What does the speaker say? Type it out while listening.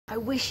I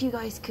wish you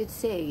guys could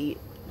see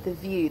the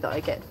view that I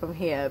get from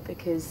here,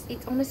 because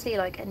it's honestly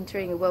like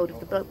entering a world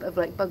of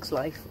like Bug's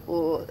Life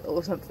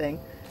or something.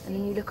 And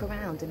then you look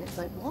around and it's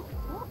like, what?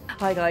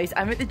 Hi guys,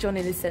 I'm at the John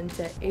Innes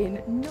Centre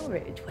in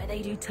Norwich, where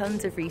they do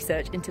tons of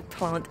research into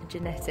plant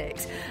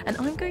genetics. And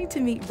I'm going to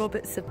meet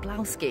Robert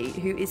Zablowski,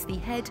 who is the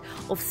head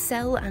of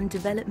cell and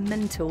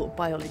developmental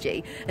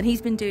biology. And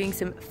he's been doing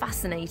some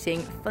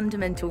fascinating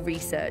fundamental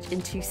research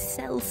into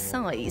cell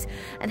size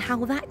and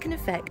how that can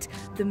affect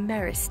the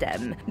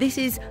meristem. This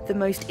is the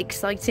most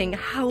exciting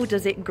how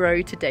does it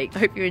grow to date. I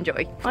hope you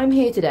enjoy. I'm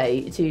here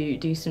today to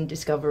do some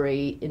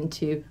discovery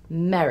into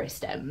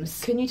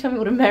meristems. Can you tell me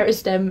what a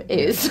meristem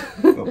is?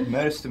 Well,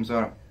 meristems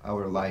are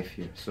our life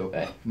here. So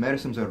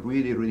meristems are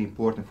really, really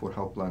important for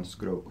how plants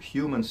grow.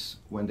 Humans,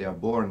 when they are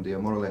born, they are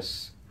more or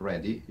less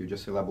ready. You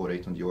just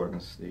elaborate on the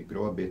organs. They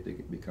grow a bit, they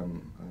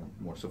become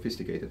more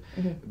sophisticated.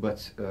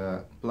 But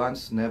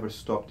plants never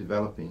stop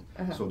developing.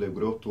 So they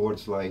grow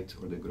towards light,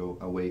 or they grow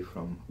away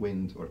from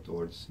wind, or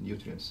towards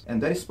nutrients. And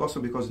that is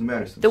possible because of the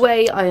meristems. The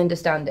way I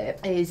understand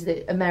it is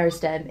that a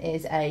meristem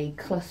is a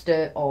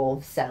cluster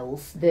of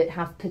cells that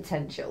have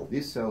potential.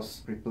 These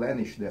cells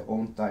replenish their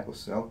own type of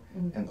cell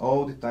and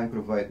all the time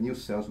provide new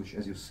cells which,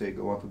 as you say,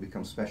 go on to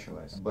become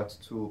specialized. But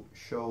to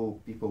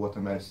show people what a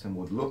meristem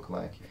would look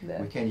like,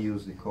 we can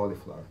use the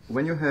cauliflower.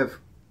 When you have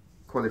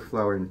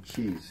cauliflower and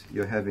cheese,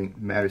 you're having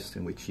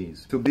meristem with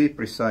cheese. To be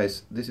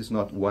precise, this is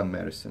not one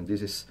meristem.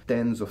 This is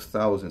tens of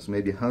thousands,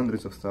 maybe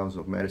hundreds of thousands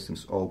of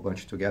meristems all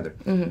bunched together.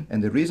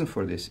 And the reason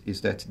for this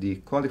is that the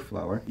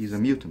cauliflower is a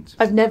mutant.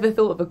 I've never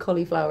thought of a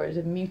cauliflower as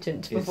a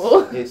mutant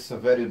before. It's a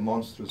very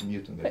monstrous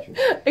mutant, actually.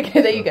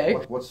 Okay, there you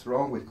go. What's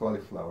wrong with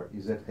cauliflower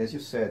is that, as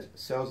you said,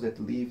 cells that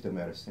leave the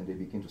meristem, they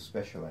begin to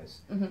specialize.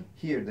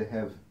 Here they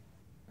have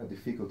a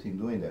difficulty in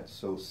doing that.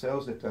 So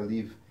cells that are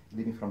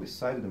living from the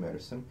side of the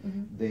meristem,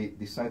 they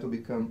decide to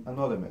become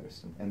another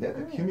meristem, and that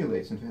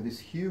accumulates into this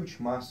huge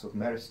mass of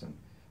meristem,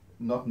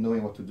 not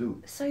knowing what to do.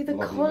 So the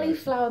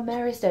cauliflower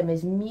meristem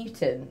is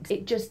mutant.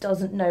 It just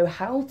doesn't know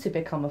how to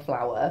become a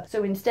flower,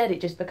 so instead it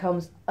just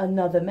becomes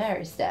another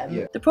meristem.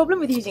 Yeah. The problem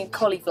with using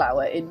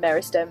cauliflower in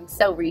meristem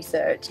cell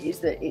research is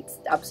that it's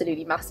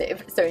absolutely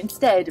massive. So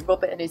instead,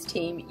 Robert and his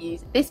team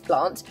use this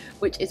plant,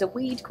 which is a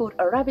weed called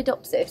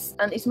Arabidopsis,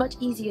 and it's much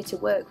easier to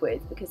work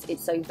with because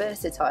it's so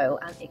versatile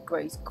and it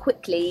grows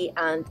quickly,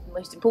 and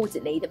most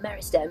importantly, the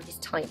meristem is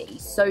tiny.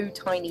 So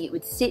tiny it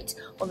would sit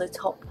on the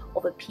top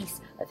of a piece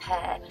of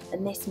hair.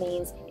 And this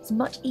means it's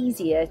much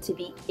easier to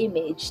be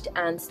imaged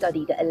and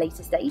studied at a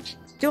later stage.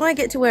 Do I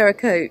get to wear a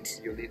coat?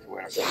 You need to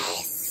wear a coat.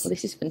 Yes! Well,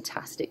 this is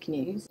fantastic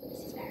news. This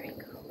is very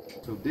cool.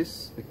 So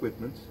this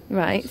equipment,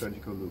 right,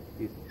 surgical loop,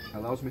 it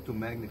allows me to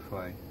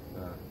magnify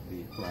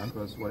the plant,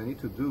 because what I need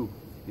to do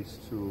is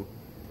to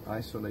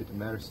isolate the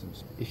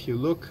meristems. If you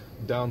look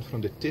down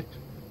from the tip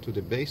to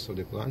the base of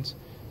the plant,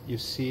 you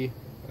see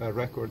a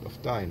record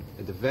of time.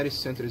 At the very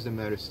center is the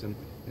meristem,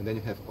 and then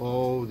you have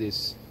all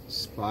these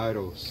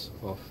spirals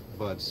of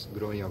buds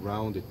growing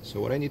around it.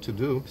 So what I need to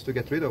do is to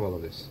get rid of all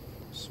of this.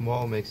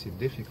 Small makes it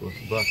difficult,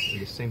 but at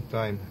the same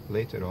time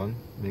later on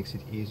makes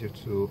it easier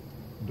to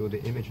do the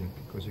imaging,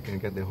 because you can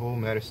get the whole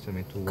meristem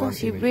into one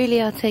image. You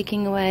really are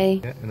taking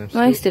away and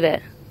most of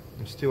it.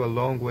 I'm still a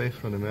long way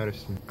from the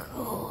meristem.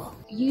 Cool.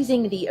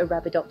 Using the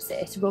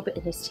Arabidopsis, Robert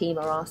and his team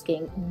are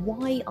asking,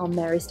 why are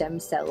meristem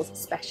cells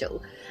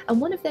special? And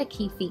one of their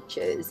key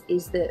features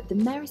is that the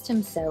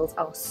meristem cells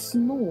are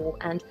small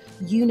and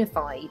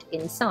unified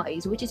in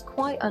size, which is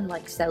quite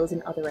unlike cells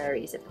in other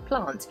areas of the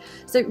plant.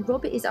 So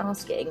Robert is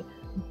asking,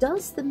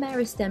 does the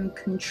meristem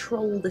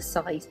control the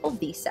size of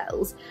these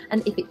cells?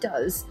 And if it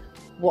does,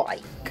 why?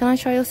 Can I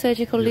try your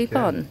surgical loop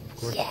on?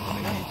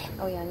 Yeah.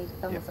 Oh yeah, I need to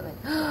film something.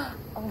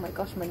 Oh my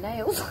gosh, my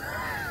nails.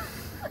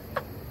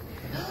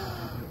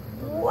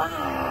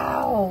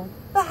 Wow,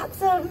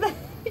 that's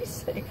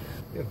amazing.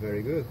 Yeah,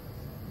 very good.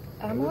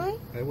 I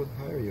would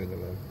hire you in the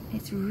lab.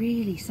 It's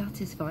really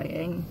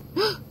satisfying.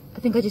 I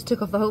think I just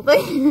took off the whole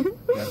thing.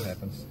 That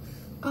happens.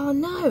 Oh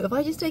no, have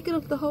I just taken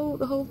off the whole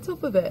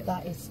top of it?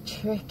 That is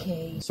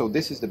tricky. So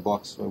this is the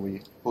box where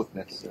we put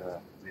that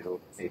little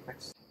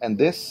apex. And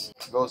this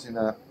goes in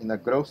a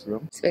growth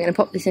room. So we're going to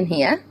pop this in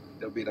here.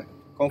 There'll be a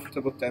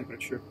comfortable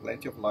temperature,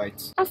 plenty of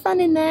light. Have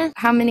fun in there.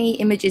 How many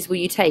images will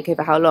you take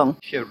over how long?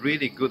 If you're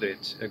really good at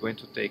it, you're going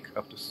to take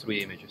up to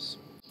 3 images.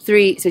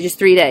 3, so just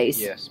 3 days?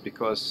 Yes,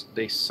 because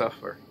they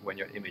suffer when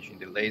you're imaging.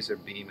 The laser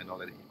beam and all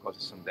that, it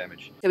causes some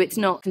damage. So it's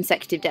not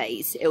consecutive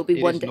days, it'll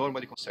be one day? It is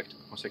normally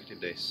consecutive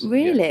days.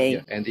 Really?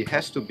 Yeah. And it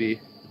has to be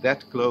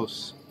that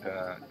close,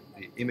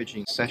 the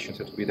imaging sessions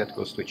have to be that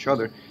close to each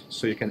other,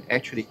 so you can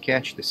actually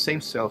catch the same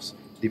cells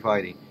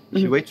dividing. If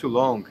you wait too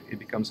long, it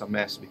becomes a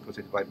mess because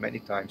they divide many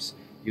times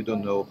you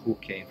don't know who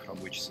came from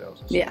which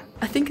cells. Yeah.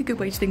 I think a good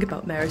way to think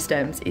about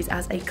meristems is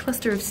as a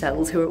cluster of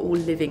cells who are all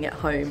living at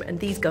home, and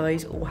these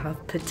guys all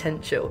have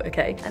potential,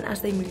 okay? And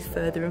as they move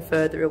further and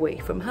further away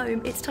from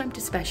home, it's time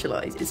to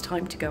specialise. It's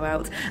time to go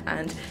out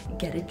and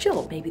get a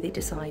job. Maybe they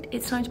decide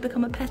it's time to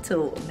become a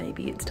petal, or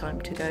maybe it's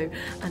time to go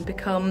and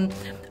become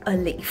a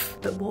leaf.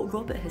 But what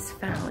Robert has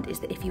found is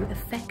that if you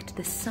affect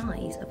the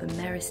size of a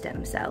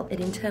meristem cell, it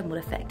in turn will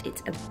affect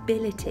its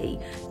ability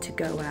to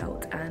go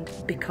out and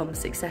become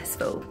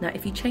successful. Now,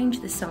 if you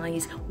change the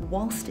size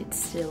whilst it's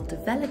still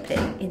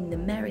developing in the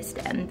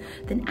meristem,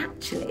 then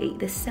actually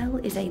the cell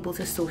is able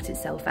to sort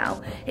itself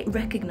out. It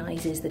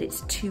recognises that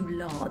it's too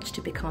large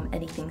to become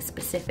anything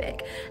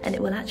specific, and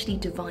it will actually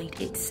divide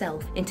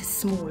itself into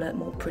smaller,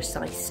 more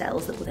precise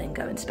cells that will then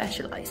go and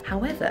specialise.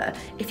 However,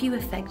 if you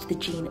affect the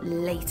gene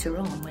later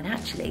on, when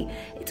actually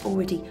it's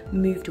already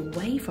moved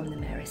away from the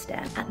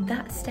meristem, at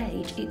that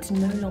stage it's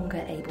no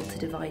longer able to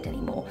divide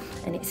anymore,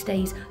 and it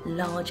stays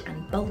large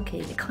and bulky.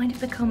 It kind of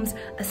becomes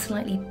a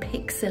slightly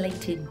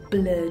pixelated,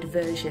 blurred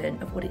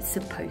version of what it's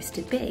supposed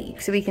to be.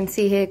 So we can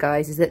see here,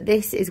 guys, is that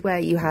this is where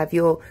you have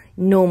your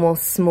normal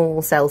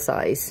small cell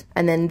size,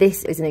 and then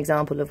this is an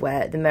example of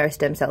where the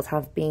meristem cells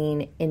have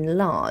been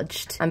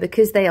enlarged, and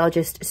because they are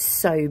just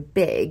so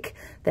big,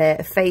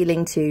 they're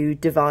failing to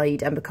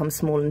divide and become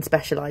small and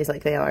specialise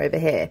like they are over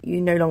here.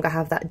 You no longer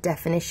have that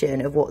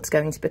definition of what's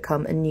going to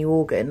become a new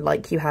organ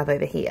like you have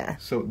over here.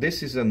 So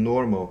this is a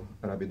normal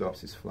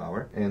Arabidopsis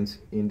flower, and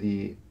in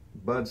the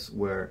buds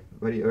where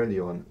very early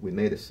on we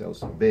made the cells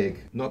so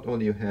big, not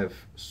only you have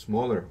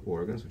smaller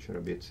organs which are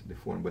a bit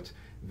deformed, but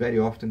very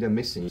often they're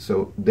missing.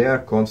 So there are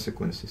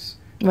consequences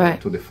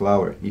to the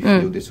flower if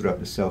you disrupt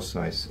the cell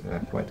size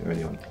quite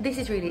early on. This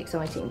is really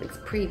exciting because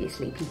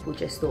previously people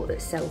just thought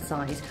that cell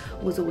size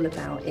was all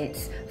about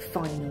its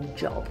final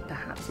job.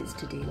 Perhaps it's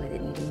to do with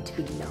it needing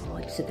to be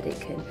large so that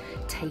it can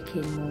take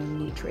in more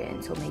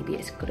nutrients, or maybe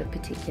it's got a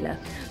particular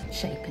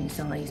shape and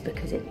size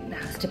because it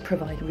has to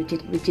provide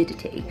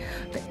rigidity.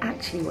 But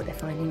actually what they're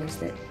finding is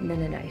that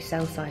no,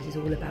 cell size is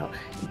all about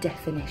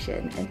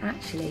definition, and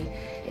actually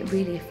it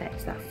really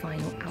affects that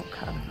final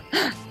outcome.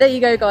 There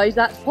you go, guys,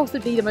 that's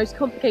possibly the most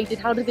complicated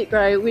how does it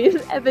grow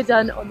we've ever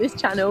done on this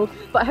channel,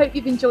 but I hope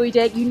you've enjoyed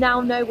it. You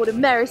now know what a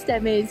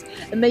meristem is,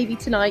 and maybe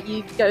tonight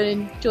you go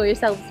and enjoy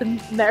yourself some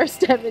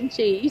meristem and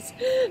cheese.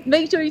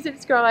 Make sure you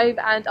subscribe,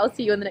 and I'll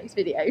see you on the next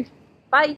video.